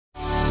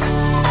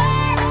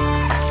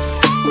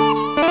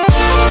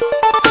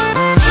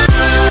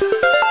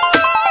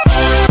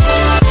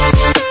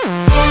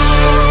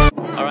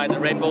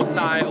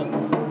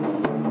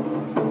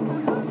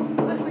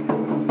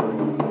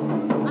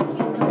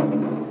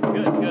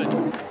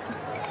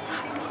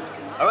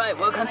Alright,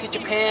 welcome to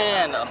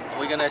Japan.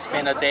 We're gonna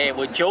spend a day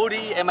with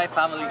Jody and my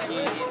family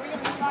in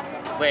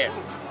where?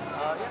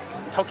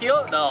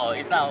 Tokyo? No,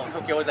 it's not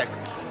Tokyo, it's like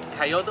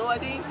Kyoto, I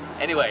think.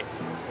 Anyway,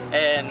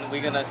 and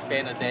we're gonna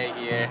spend a day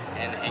here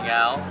and hang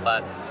out,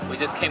 but we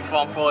just came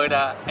from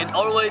Florida and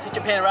all the way to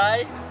Japan,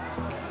 right?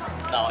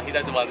 No, he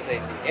doesn't want to say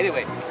anything.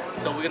 Anyway,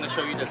 so we're gonna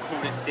show you the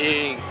coolest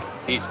thing.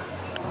 These,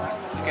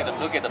 look at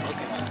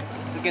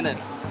it.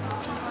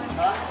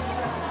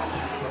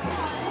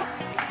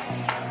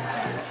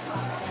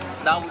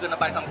 Now we're gonna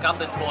buy some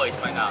golden toys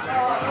right now.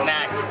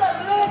 Snack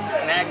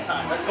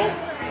time. Let's go.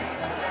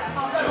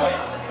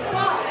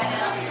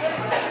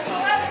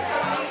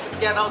 Let's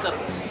get out the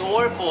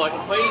store for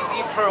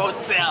crazy pearl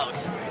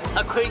sales.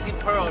 A crazy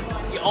pearl.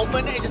 You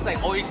open it, it's just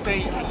like oyster.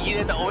 You can eat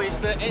it, the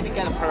oyster, and you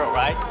get a pearl,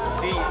 right?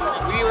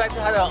 Would you like to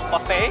have a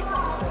buffet?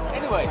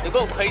 Anyway, they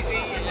go crazy.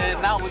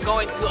 Now we're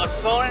going to a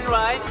Soarin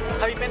ride.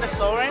 Have you been to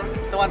Soarin?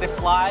 The one they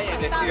fly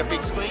and they see the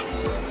big screen.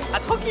 I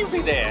told you to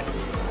be there.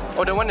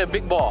 Oh, the one in the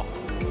big ball.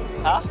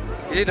 Huh?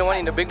 Is it the one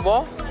in the big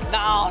ball?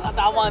 No, not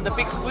that one. The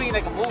big screen,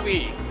 like a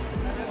movie.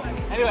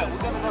 Anyway,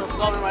 we're gonna go to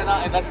Soarin right now,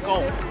 and let's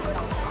go.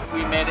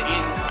 We made it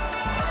in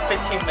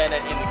 15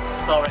 minutes in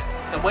Soarin.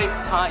 The wait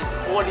time is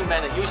 40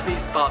 minutes. Usually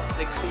it's about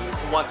 60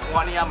 to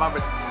 120. I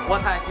remember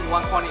one time I see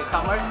 120 in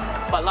summer,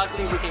 but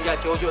luckily we can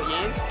get Jojo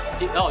in.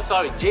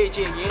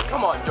 JJ in.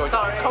 Come on, Jojo.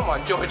 Sorry. Come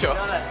on, Jojo.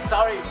 No,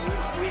 sorry,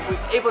 we were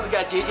able to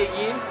get JJ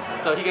in,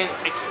 so he can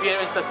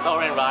experience the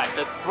Soarin ride,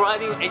 the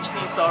brand new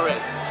HD Soarin.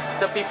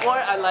 Before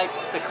I like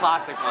the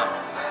classic one,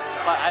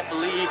 but I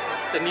believe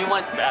the new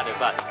one's better.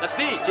 But let's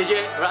see,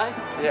 JJ, right?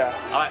 Yeah.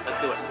 All right, let's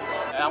do it.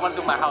 And I want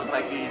to do my house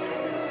like this.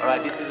 All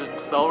right, this is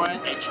Soarin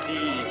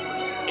HD.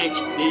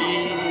 Let's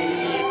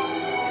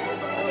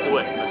do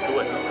it.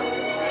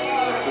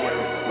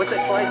 What's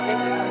that flight thing?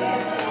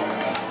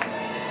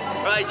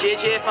 All right,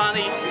 JJ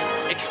finally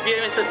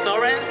experienced the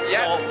Soarin.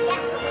 Yeah.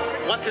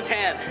 So, 1 to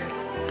 10.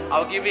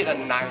 I'll give it a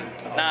 9.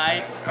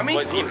 9. I mean,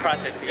 it's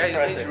impressive. Yeah,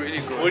 it's really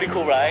good. Really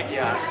cool, right?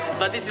 Yeah.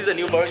 But this is a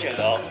new version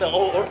though.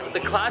 The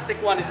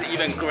classic one is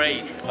even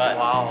great, but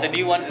wow. The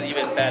new one is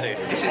even better.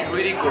 This is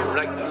really good.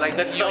 Like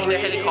the you're in a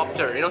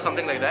helicopter, you know,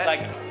 something like that.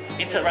 Like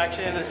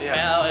interaction, the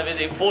smell,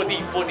 everything.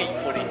 4D.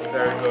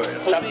 Very good.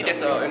 Hopefully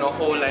there's a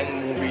whole length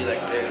movie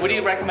like this. Would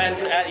you recommend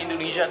to add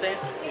Indonesia then?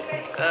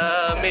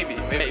 Maybe.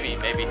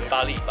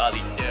 Bali.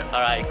 Yeah.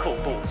 All right, cool.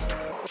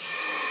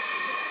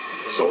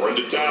 Soarin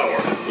to tower.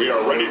 We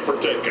are ready for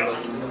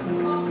takeoff.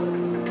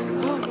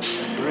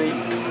 3,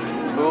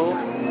 2,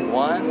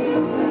 1.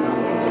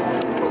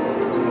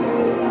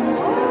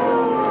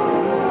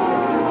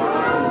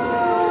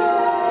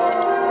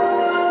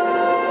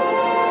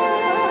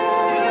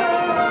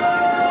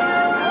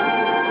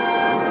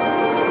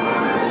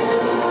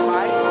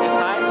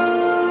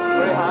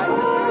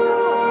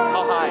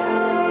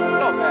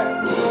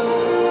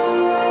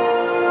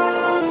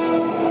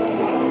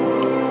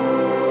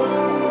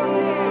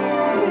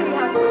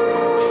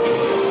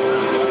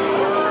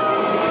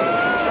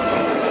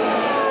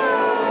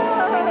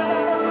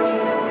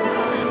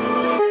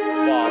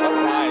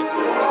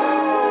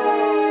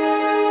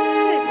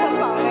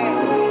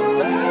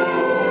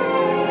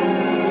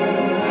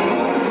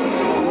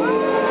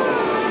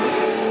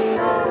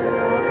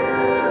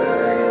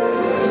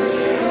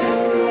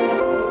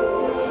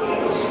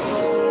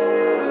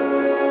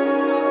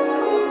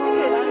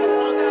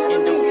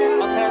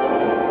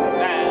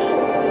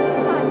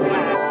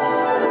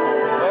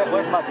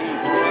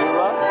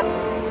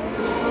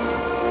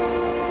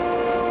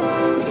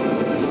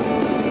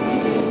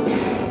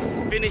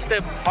 Finished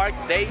the park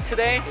day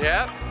today.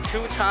 Yeah.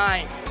 2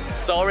 times.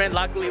 Soarin,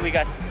 luckily we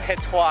got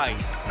hit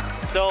twice.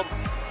 So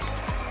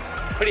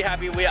pretty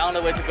happy we're on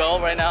the way to go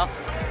right now.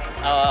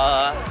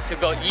 To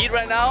go eat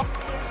right now.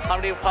 How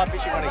many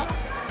puppies you want to eat?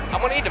 I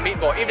want to eat the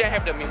meatball, if they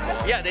have the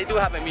meatball. Yeah, they do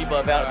have a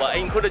meatball available.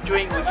 Include a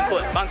drink, we can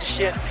put a bunch of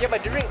shit. Yeah,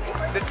 but the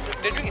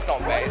drink is not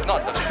bad. It's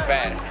not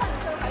bad.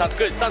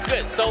 Sounds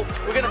good. So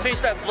we're gonna finish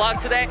that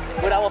vlog today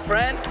with our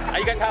friend. Are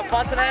you guys having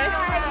fun today?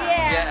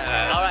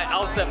 Yeah. All right,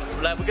 awesome.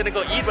 We're gonna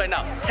go eat right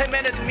now. 10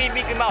 minutes to meet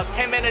Mickey Mouse.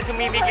 10 minutes to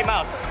meet Mickey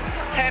Mouse.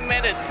 10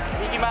 minutes,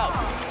 Mickey Mouse.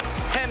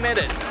 10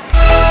 minutes.